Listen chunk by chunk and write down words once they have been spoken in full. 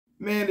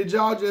Man, did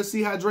y'all just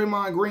see how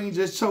Draymond Green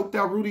just choked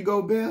out Rudy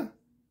Gobert?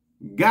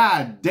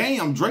 God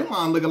damn,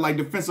 Draymond looking like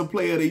Defensive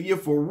Player of the Year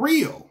for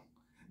real.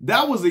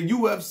 That was a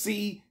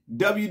UFC,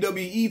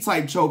 WWE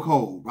type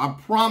chokehold. I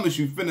promise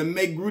you, finna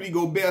make Rudy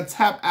Gobert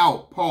tap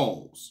out.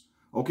 Pause.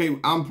 Okay,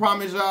 I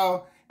promise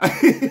y'all.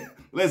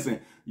 Listen,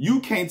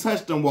 you can't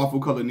touch them waffle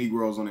colored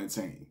Negroes on that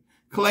team.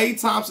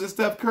 Klay, Thompson,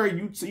 Steph Curry,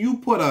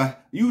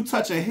 you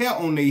touch a hair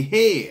on their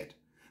head.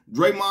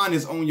 Draymond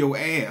is on your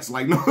ass.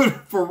 Like, no,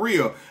 for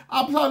real.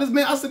 I saw this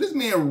man, this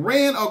man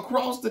ran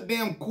across the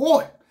damn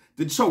court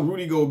to choke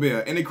Rudy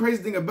Gobert. And the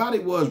crazy thing about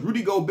it was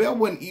Rudy Gobert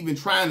wasn't even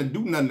trying to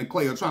do nothing to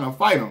Klay or trying to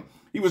fight him.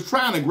 He was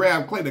trying to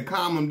grab Klay to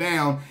calm him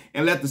down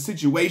and let the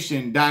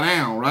situation die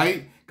down,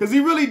 right? Because he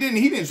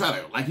didn't try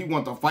to, like, he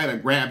wanted to fight or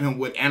grab him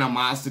with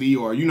animosity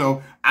or, you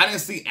know, I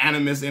didn't see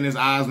animus in his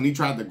eyes when he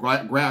tried to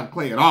grab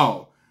Klay at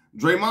all.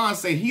 Draymond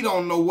said he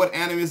don't know what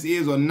animus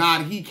is or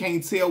not. He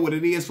can't tell what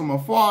it is from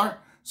afar.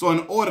 So in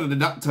order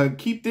to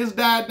keep this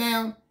guy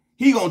down,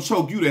 he gonna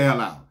choke you the hell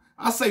out.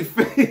 I say,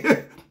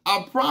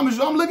 I promise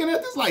you, I'm looking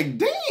at this like,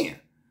 damn.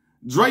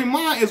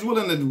 Draymond is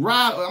willing to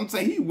ride. I'm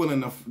saying he's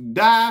willing to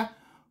die,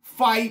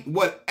 fight,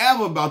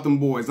 whatever about them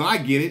boys. And I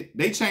get it.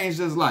 They changed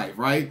his life,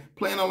 right?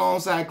 Playing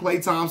alongside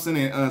Klay Thompson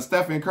and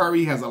Stephen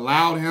Curry has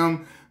allowed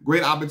him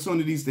great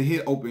opportunities to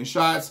hit open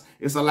shots.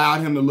 It's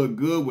allowed him to look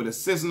good with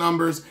assist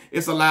numbers.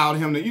 It's allowed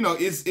him to, you know,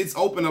 it's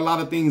opened a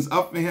lot of things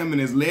up for him and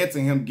has led to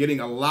him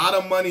getting a lot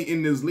of money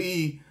in this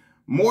league,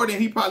 more than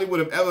he probably would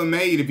have ever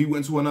made if he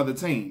went to another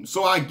team.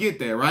 So I get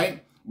that,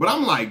 right? But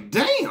I'm like,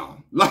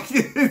 damn, like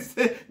this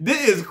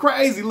is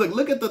crazy.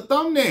 Look at the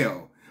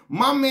thumbnail.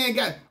 My man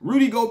got,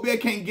 Rudy Gobert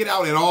can't get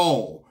out at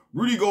all.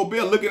 Rudy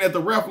Gobert looking at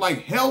the ref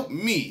like, help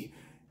me.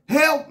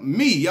 Help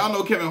me. Y'all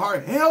know Kevin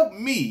Hart, help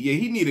me. Yeah,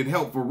 he needed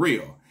help for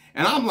real.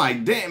 And I'm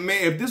like, damn,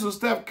 man, if this was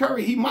Steph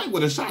Curry, he might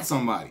would have shot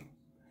somebody.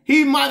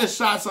 He might have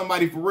shot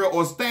somebody for real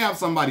or stabbed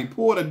somebody.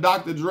 Pulled a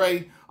Dr.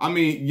 Dre,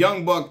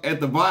 Young Buck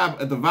at the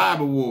Vibe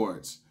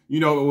Awards.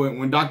 You know,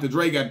 when Dr.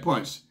 Dre got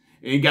punched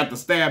and he got the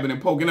stabbing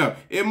and poking up.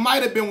 It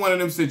might have been one of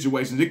them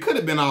situations. It could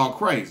have been all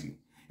crazy.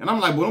 And I'm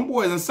like, well, them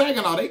boys in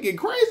Saginaw, they get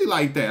crazy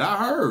like that. I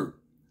heard.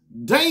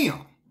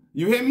 Damn.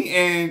 You hear me?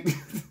 And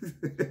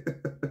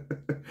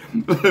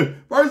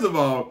first of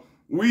all,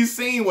 we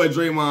seen what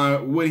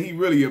he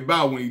really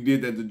about when he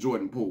did that to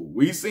Jordan Poole.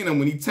 We seen him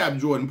when he tapped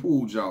Jordan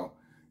Poole, y'all.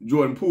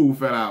 Jordan Poole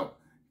fell out.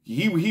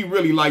 He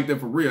really liked that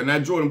for real. Now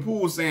Jordan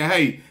Poole saying,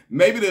 hey,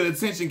 maybe the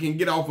attention can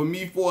get off of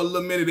me for a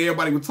little minute.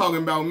 Everybody was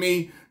talking about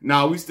me.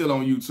 Nah, we still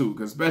on YouTube,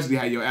 because especially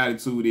how your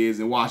attitude is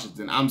in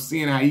Washington. I'm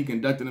seeing how he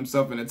conducted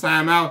himself in a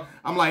timeout.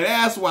 I'm like,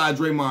 that's why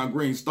Draymond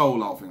Green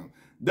stole off him.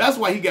 That's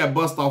why he got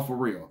bust off for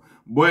real.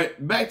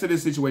 But back to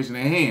this situation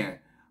at hand.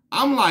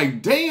 I'm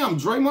like, damn,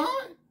 Draymond.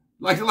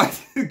 Like,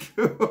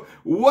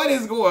 what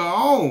is going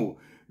on?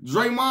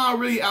 Draymond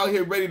really out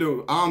here ready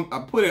to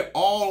put it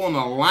all on the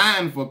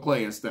line for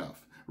Klay and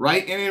Steph,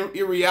 right? And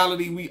in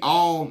reality,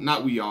 I'm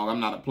not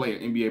a player,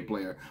 NBA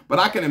player, but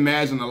I can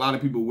imagine a lot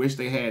of people wish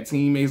they had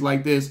teammates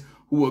like this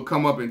who would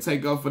come up and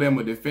take up for them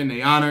or defend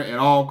their honor at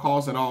all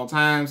costs, at all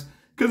times,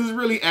 because it's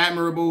really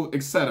admirable,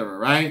 etc.,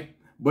 right?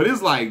 But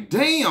it's like,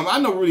 damn, I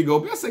know Rudy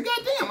Gobert. I said, God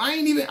damn, I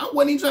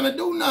wasn't even trying to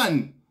do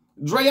nothing.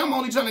 Dre, I'm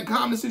only trying to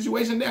calm the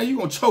situation down. You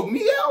gonna choke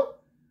me out?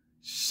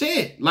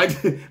 Shit. Like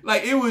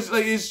it was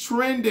like, it's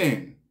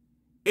trending.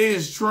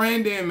 It's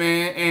trending,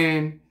 man.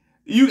 And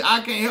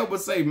I can't help but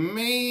say,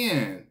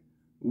 man,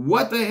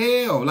 what the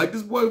hell? Like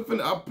this boy,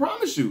 I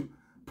promise you,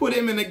 put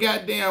him in the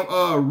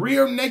goddamn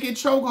rear naked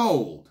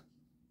chokehold.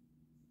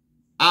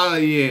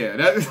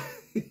 Yeah.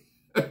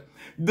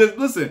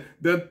 Listen,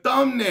 the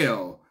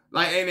thumbnail,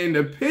 like, and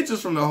the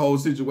pictures from the whole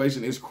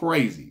situation is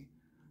crazy.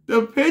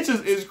 The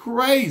pictures is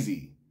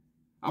crazy.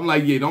 I'm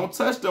like, yeah, don't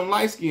touch them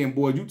light-skinned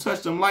boys. You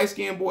touch them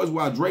light-skinned boys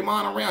while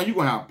Draymond around, you're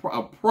going to have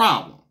a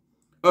problem.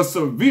 A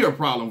severe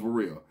problem for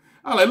real.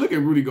 I like, look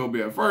at Rudy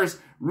Gobert. First,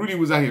 Rudy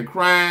was out here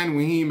crying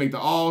when he didn't make the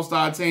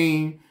All-Star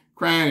team,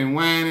 crying and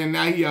whining.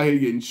 Now he out here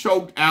getting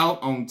choked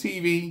out on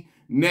TV,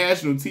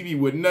 national TV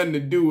with nothing to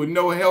do with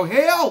no help.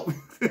 Help!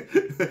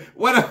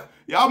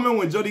 Y'all remember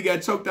when Jody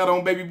got choked out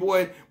on Baby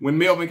Boy? When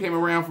Melvin came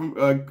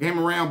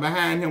around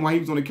behind him while he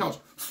was on the couch?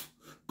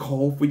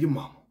 Call for your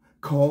mama.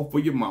 Call for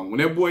your mama. When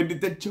that boy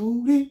did that,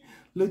 Jody,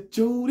 look,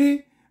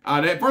 Jody.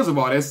 First of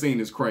all, that scene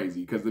is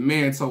crazy because the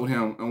man told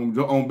him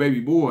on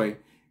Baby Boy,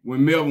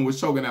 when Melvin was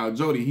choking out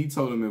Jody, he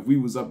told him if we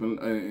was up in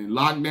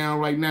lockdown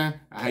right now,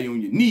 I had you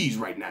on your knees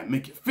right now,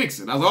 make you fix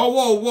it. I was like,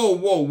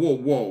 oh,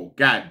 whoa.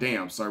 God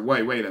damn, sir.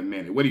 Wait a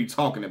minute. What are you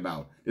talking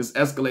about? This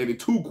escalated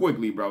too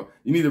quickly, bro.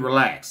 You need to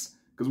relax.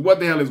 Because what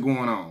the hell is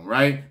going on,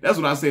 right? That's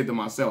what I said to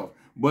myself.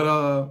 But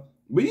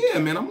yeah,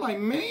 man, I'm like,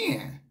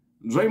 man.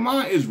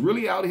 Draymond is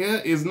really out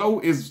here. Is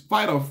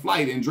fight or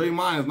flight, and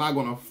Draymond is not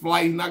gonna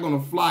fly. He's not gonna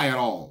fly at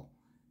all.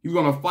 He's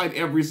gonna fight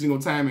every single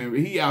time, and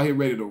he out here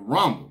ready to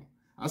rumble.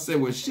 I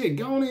said, well, shit,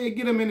 go on in and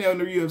get him in there in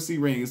the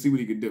UFC ring and see what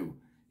he could do.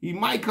 He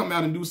might come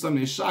out and do something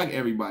and shock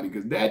everybody,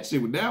 because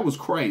that was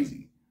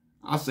crazy.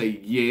 I say,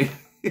 yeah,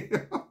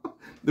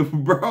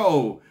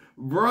 bro.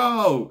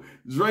 Bro,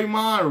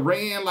 Draymond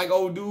ran like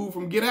old dude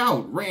from Get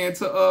Out. Ran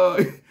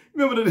to,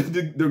 remember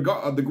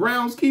the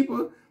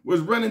groundskeeper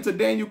was running to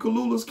Daniel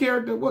Kaluuya's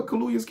character?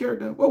 Kaluuya's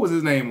character? What was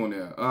his name on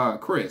there?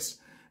 Chris.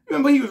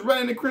 Remember he was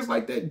running to Chris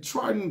like that,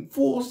 charting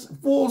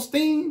full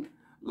steam?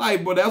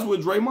 Like, but that's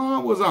what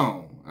Draymond was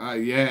on.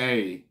 Yeah,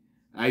 hey,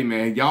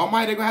 man, y'all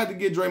might have to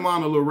get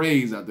Draymond a little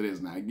raise after this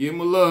now. Give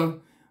him a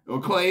little,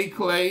 or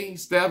Klay,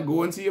 Steph,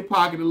 go into your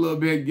pocket a little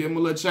bit, give him a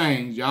little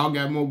change. Y'all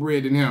got more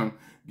bread than him.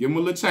 Give him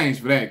a little change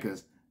for that,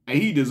 because hey,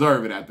 he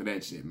deserve it after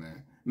that shit,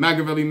 man.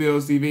 Machiavelli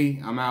Mills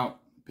TV, I'm out.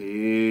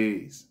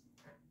 Peace.